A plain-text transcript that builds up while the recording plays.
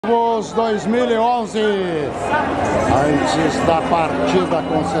2011, antes da partida da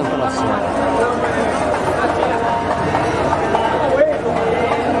concentração.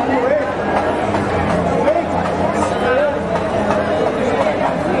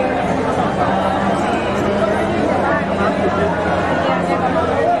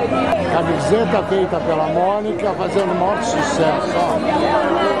 Camiseta feita pela Mônica, fazendo o maior sucesso. Ó.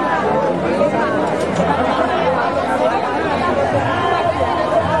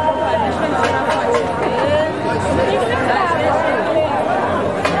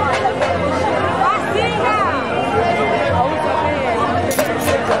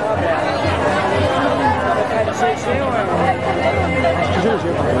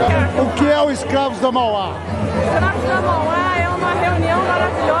 O que é o Escravos da Mauá? Escravos da Mauá é uma reunião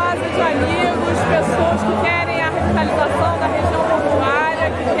maravilhosa de amigos, pessoas que querem a revitalização da região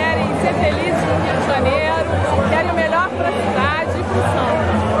portuária, que querem ser felizes no Rio de Janeiro, querem o melhor para a cidade e para o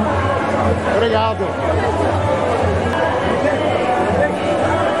samba. Obrigado.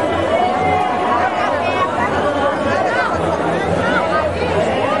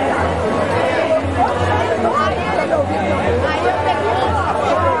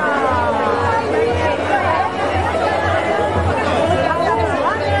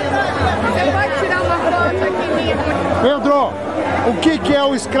 Pedro, o que é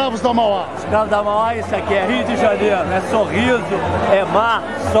o Escravos da Mauá? Escravos da Mauá, isso aqui é Rio de Janeiro, é sorriso, é mar,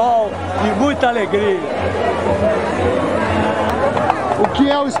 sol e muita alegria. O que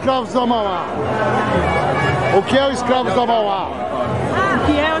é o Escravos da Mauá? O que é o Escravos da Mauá? O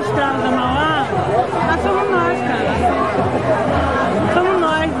que é o Escravos da Mauá? Nós somos nós, cara. Somos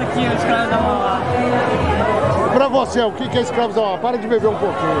nós aqui, os Escravos da Mauá. Pra você, o que é Escravos da Mauá? Para de beber um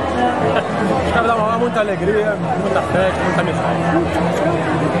pouquinho. Escravos da Mauá, muita alegria, muita festa, muita amizade.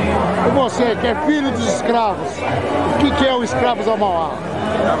 E você, que é filho dos escravos, o que é o Escravos da Mauá?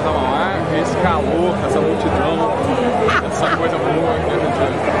 Escravos da Mauá é esse calor, essa multidão, essa coisa boa que a gente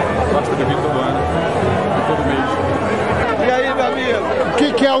gosta de vir todo ano, todo mês. E aí, meu amigo?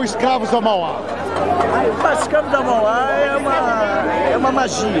 O que é o Escravos da Mauá? O Escravos da Mauá é uma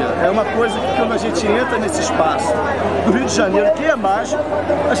magia, é uma coisa que quando a gente entra nesse espaço do Rio de Janeiro, que é mágico,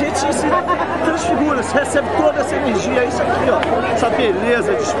 a gente se transfigura, se recebe toda essa energia, isso aqui, ó, essa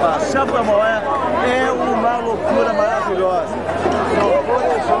beleza de espaço. Escravos da Mauá é uma loucura maravilhosa.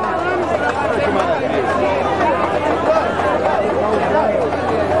 Que maravilha.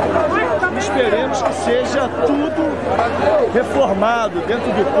 Esperemos que seja tudo reformado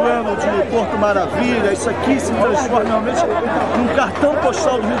dentro do plano de Porto Maravilha. Isso aqui se transforma realmente num cartão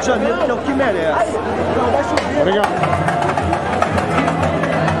postal do Rio de Janeiro, que é o que merece. Obrigado.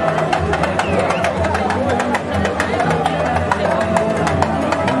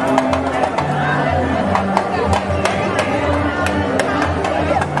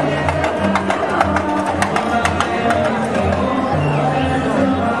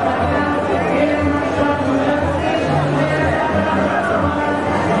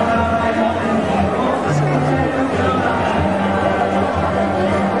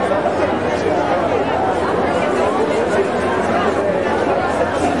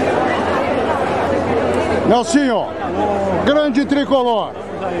 Nelsinho, grande tricolor,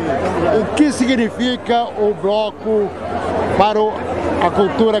 o que significa o bloco para a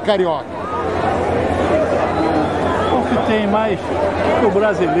cultura carioca? O que tem mais que o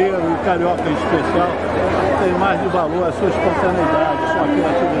brasileiro e o carioca em especial, tem mais de valor a sua espontaneidade, a sua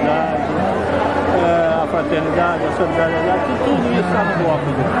criatividade, a fraternidade, a solidariedade, tudo isso está no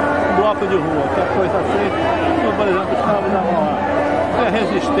bloco de rua, que é coisa feita, como por exemplo, os Escravos da Mauá. É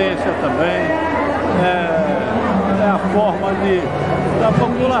resistência também. É a forma da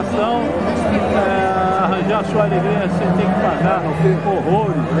população arranjar sua alegria sem ter que pagar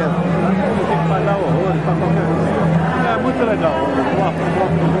horrores, tem que pagar horrores para qualquer coisa. É muito legal, o bloco de rua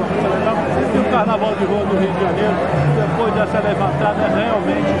é muito legal. E o Carnaval de Rua do Rio de Janeiro, depois dessa levantada,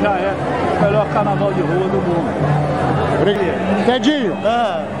 realmente já é o melhor Carnaval de Rua do mundo. Obrigado. Tedinho,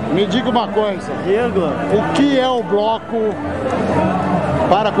 me diga uma coisa. Diego, o que é o bloco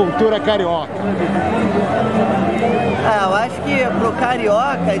para a cultura carioca? Eu acho que pro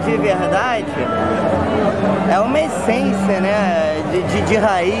carioca de verdade é uma essência, né, de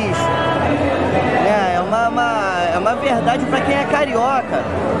raiz, né? É uma verdade para quem é carioca,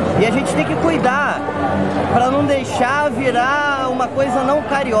 e a gente tem que cuidar para não deixar virar uma coisa não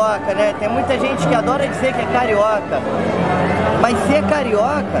carioca, né? Tem muita gente que adora dizer que é carioca, mas ser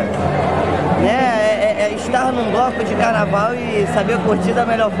carioca né? Estar num bloco de carnaval e saber curtir da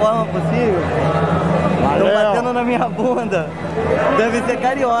melhor forma possível. Estão batendo na minha bunda. Deve ser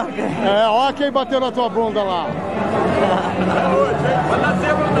carioca. É, ó quem bateu na tua bunda lá.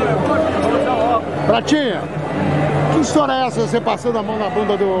 Pratinha, que história é essa, você passando a mão na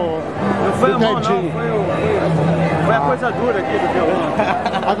bunda do Dedinho? Foi a coisa dura aqui do violão.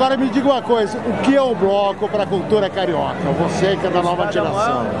 Agora me diga uma coisa, o que é o bloco para a cultura carioca? Você que é da nova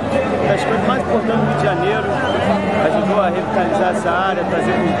geração. Das coisas mais importantes do Rio de Janeiro, ajudou a revitalizar essa área,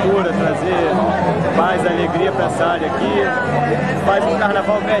 trazer cultura, trazer paz, alegria para essa área aqui. Faz um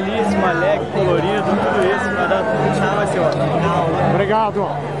carnaval belíssimo, alegre, colorido, tudo isso vai dar tudo, vai ser ótimo. Obrigado.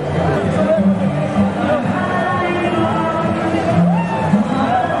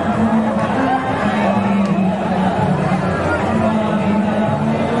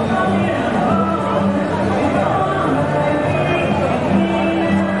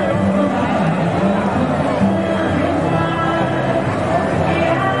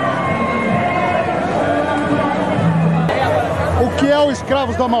 O que é o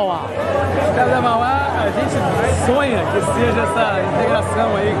Escravos da Mauá? Escravos da Mauá, a gente sonha que seja essa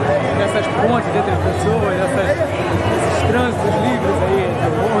integração aí, dessas pontes entre as pessoas, esses trânsitos livres aí, entre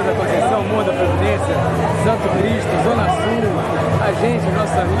o Morro da Conceição, o Morro da Providência, Santo Cristo, Zona Sul, a gente, os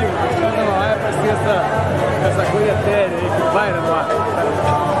nossos amigos, o Escravos da Mauá é para ser essa coisa etérea aí que vai no ar.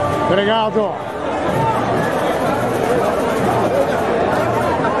 Obrigado.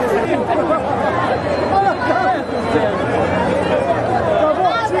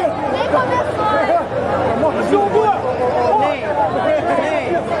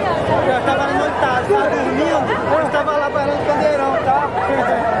 Eu tava montado, tava dormindo, eu estava lá parando o cadeirão, tá?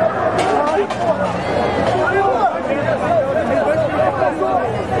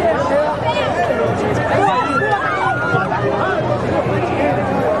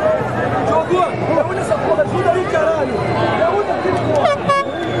 Jogou! Reúne essa porra, ajuda aí, caralho! Reúne aqui, porra!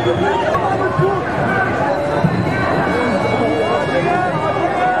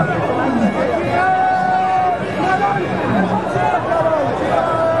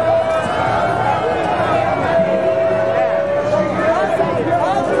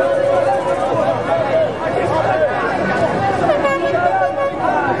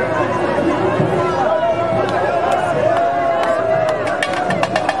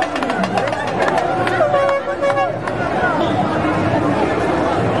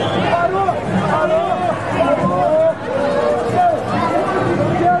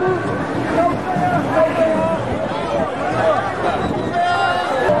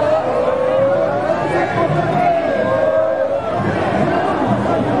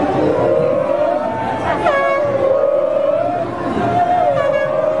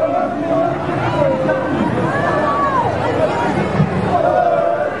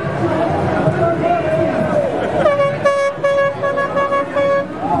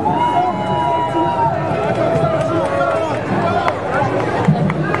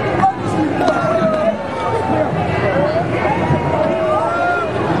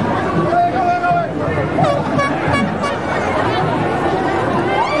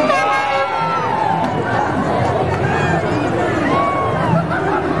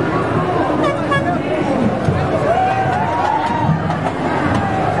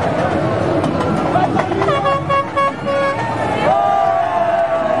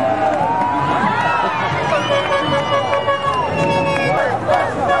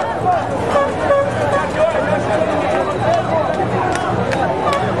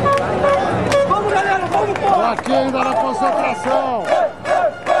 Aqui ainda na concentração.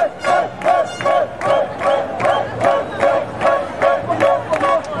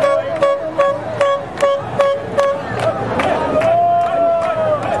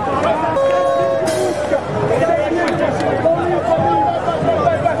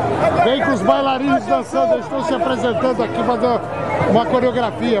 Vem com os bailarinos dançando, eles estão se apresentando aqui, fazendo uma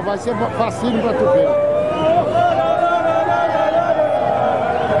coreografia, vai ser facinho para tu ver.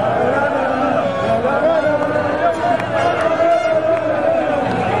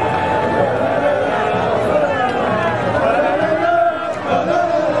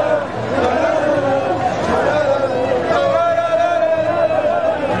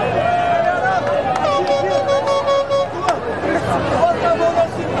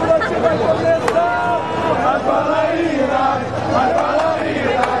 As bailarinas, as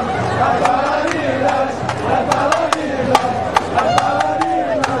bailarinas, as bailarinas, as bailarinas.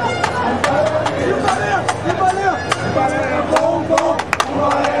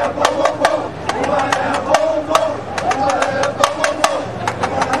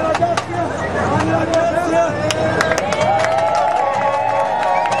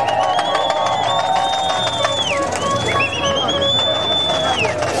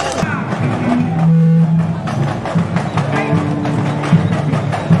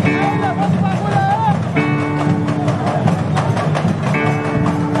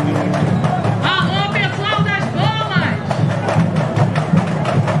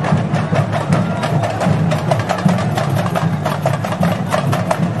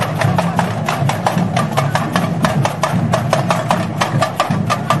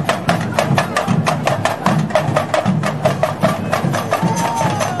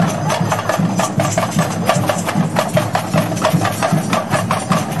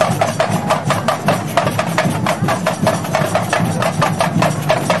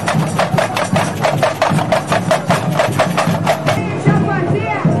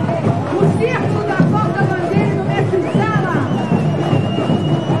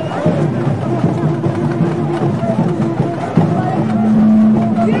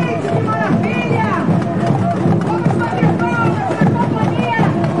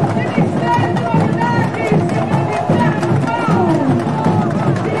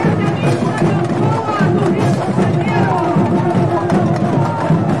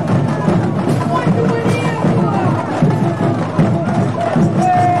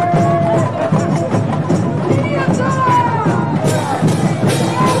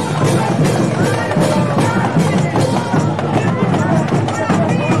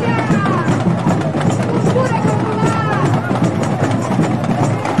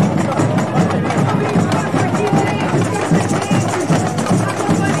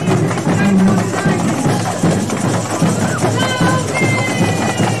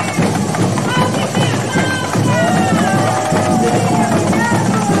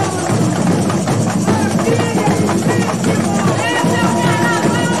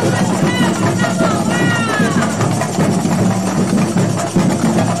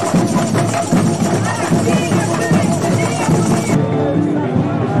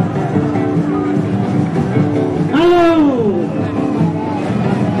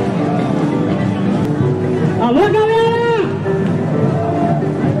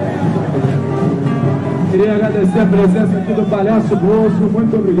 Queria agradecer a presença aqui do Palhaço Bolso,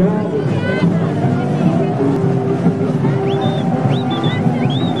 muito obrigado.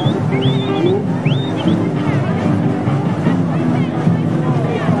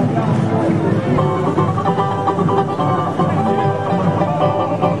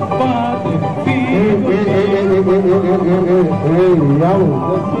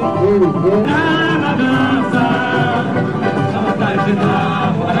 Na dança, a vontade de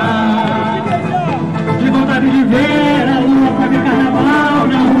namorar, de vontade de ver a lua pra ver carnaval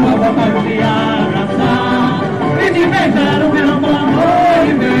na rua, vontade de abraçar e de beijar o verão com amor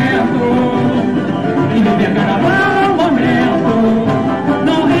e vento e de ver carnaval no momento.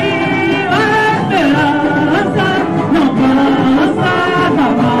 Não rio a esperança, não cansa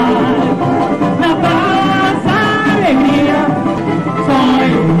jamais, na paz a alegria.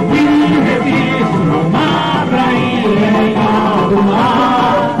 Sonho que revisto uma prainha em alto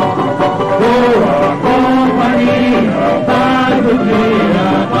mar. Boa companhia, faz o dia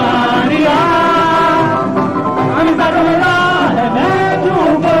clarear. Amizade é o melhor remédio,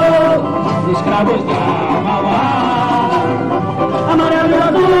 gol, escravos da Mauá. Amarelo e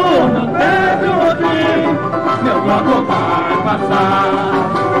azul, não teve o fim, meu bloco vai passar.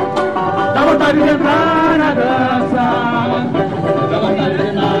 Dá vontade de entrar na dança, dá vontade de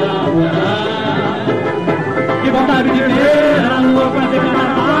namorar, que vontade de ver a lua pra ter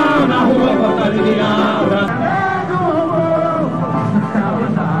carnaval na rua, vontade de abraçar.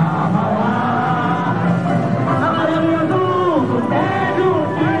 Escravos da Mauá, amarelo e azul, protege o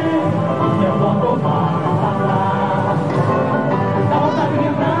fim, meu bloco vai passar. Dá vontade de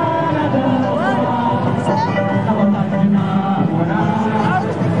entrar na dança, dá vontade de namorar,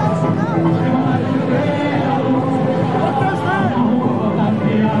 que vontade de ver a lua na rua, vontade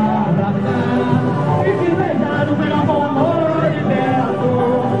de abraçar e se beijar no verão com amor e vento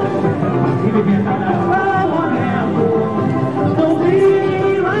e viver carnaval momento. Não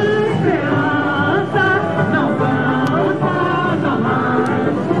rio a esperança, não cansa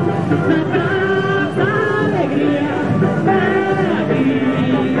jamais, na graça alegria,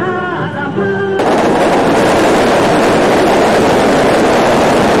 alegria da paz.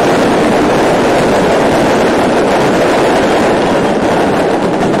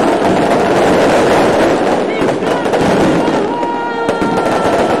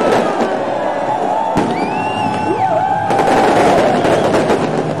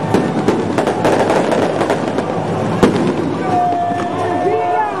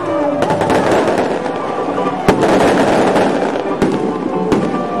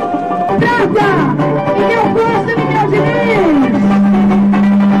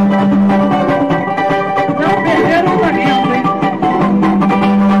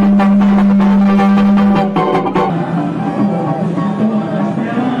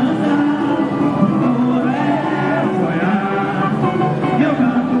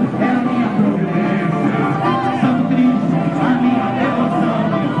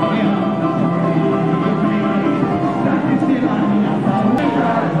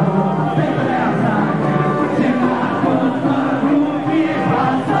 Vamos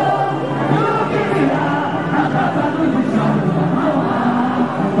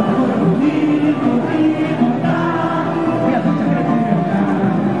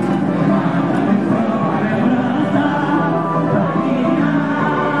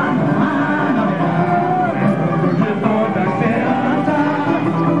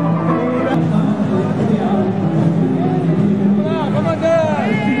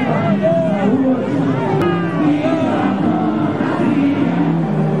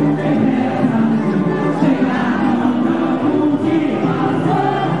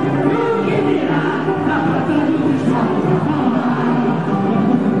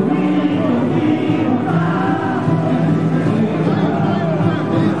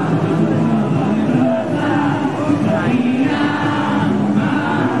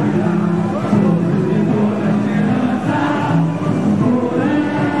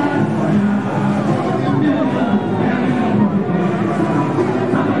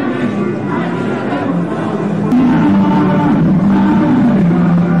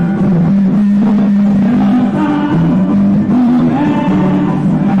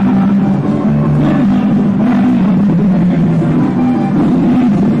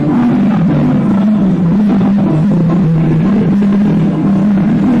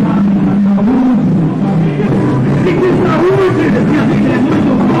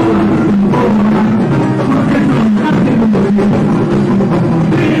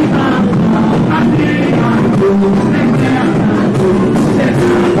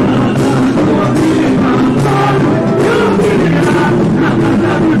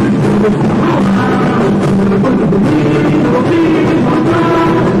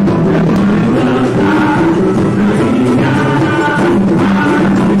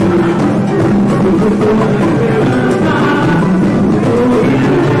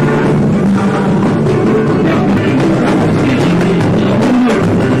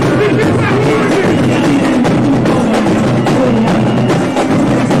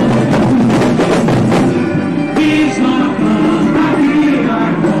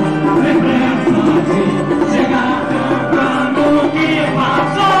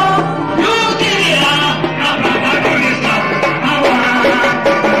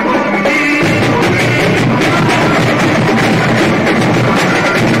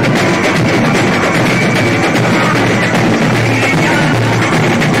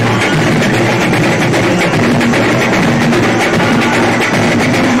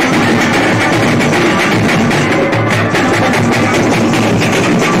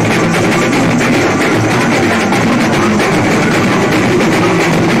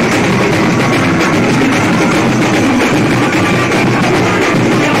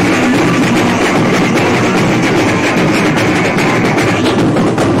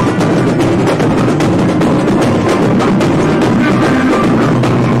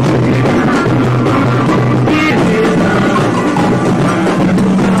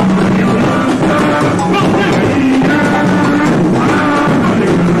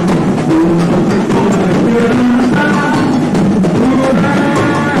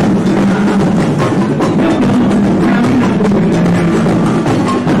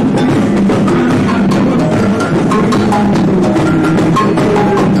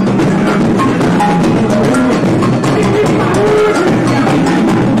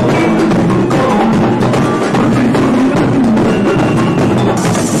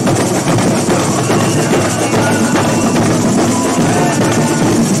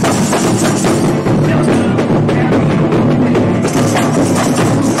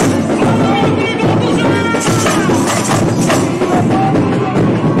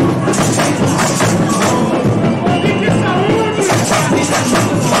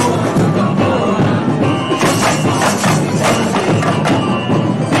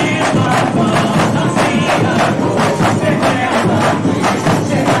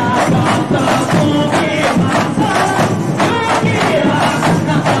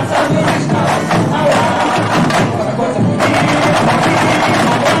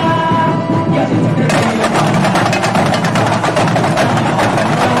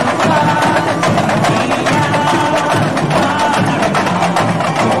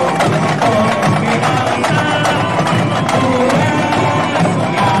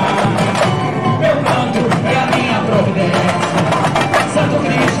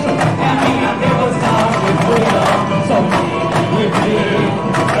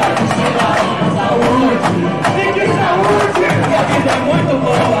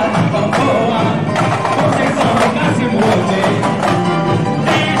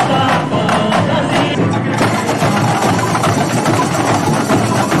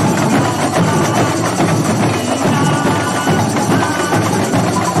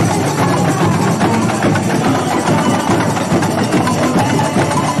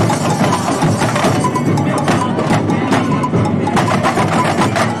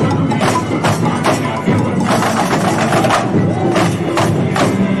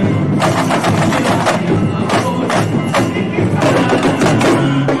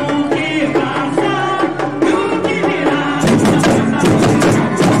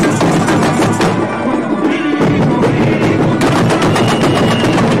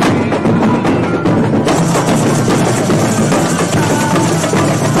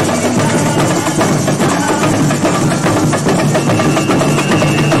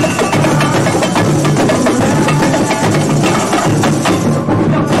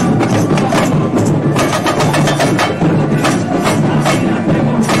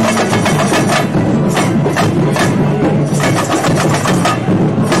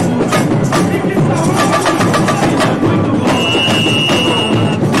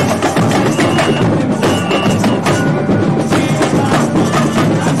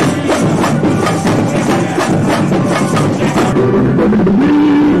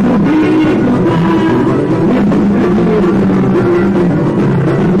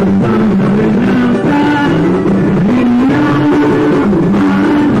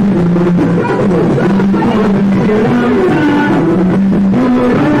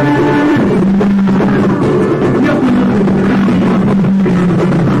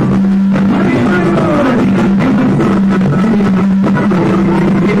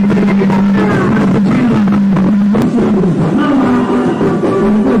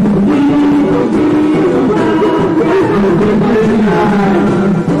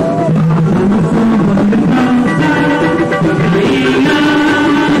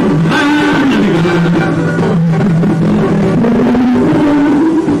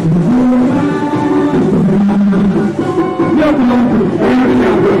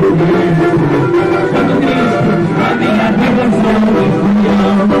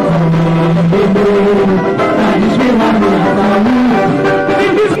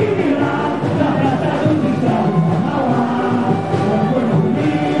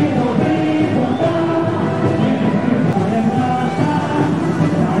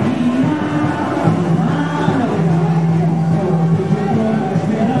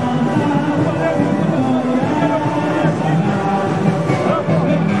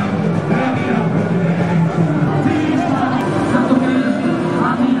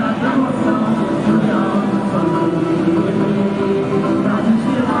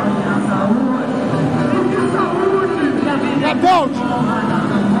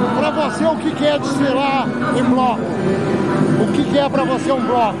é desfilar em bloco? O que é para você um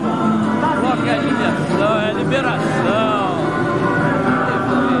bloco? Bloco é diversão, é liberação.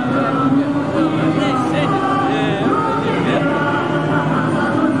 Nem sei dizer, eu me diverto.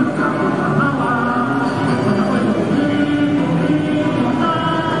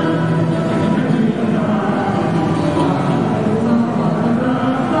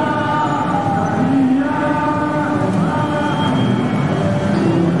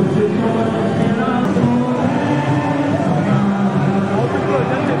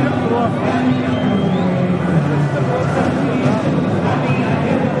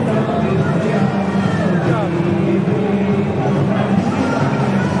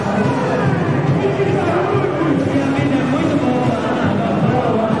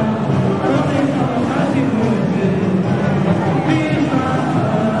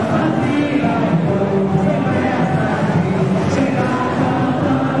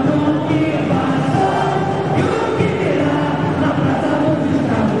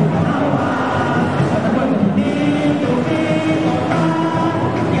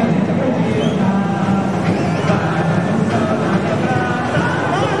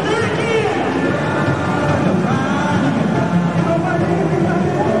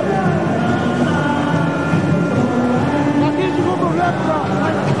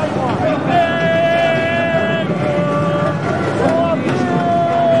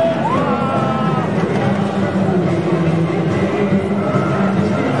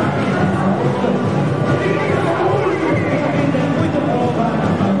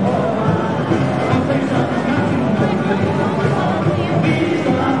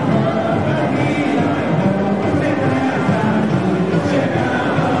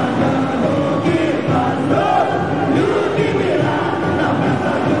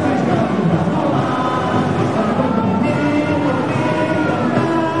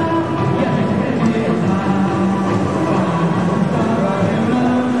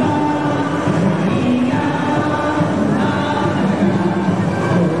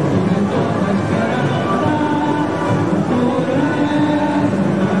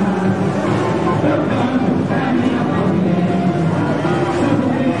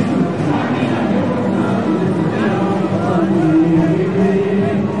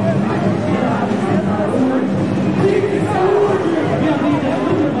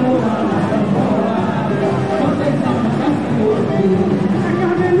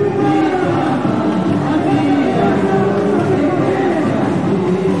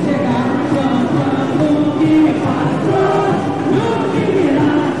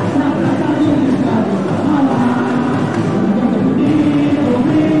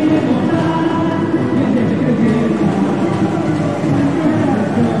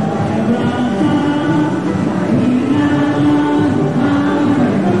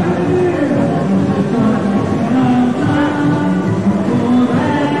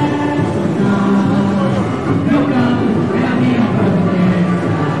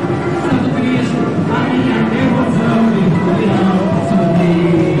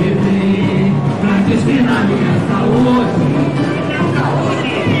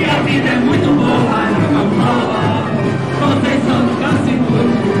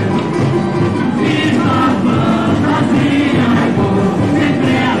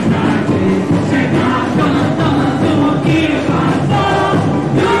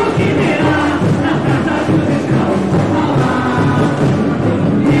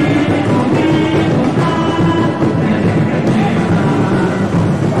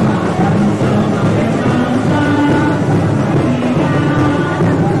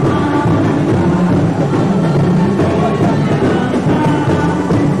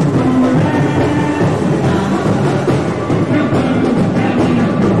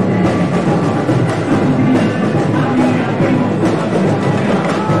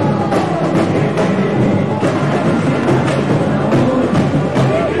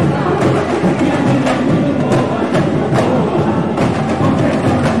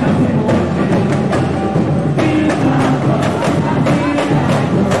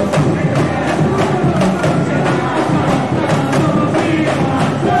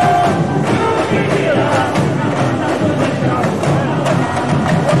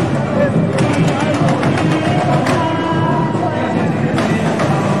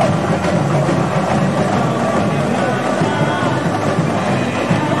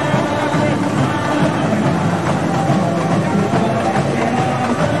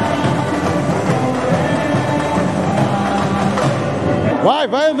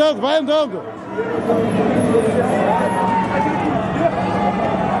 Vai andando, vai andando.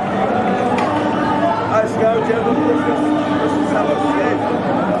 Acho que é o dia do professor,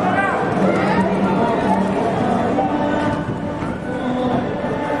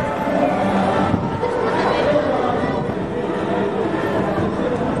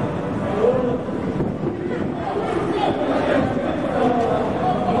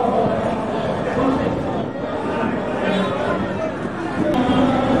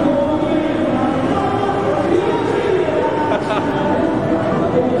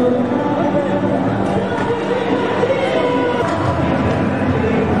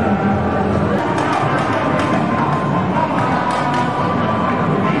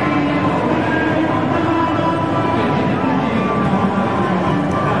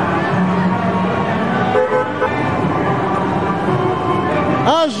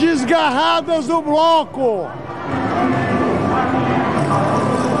 As desgarradas do bloco.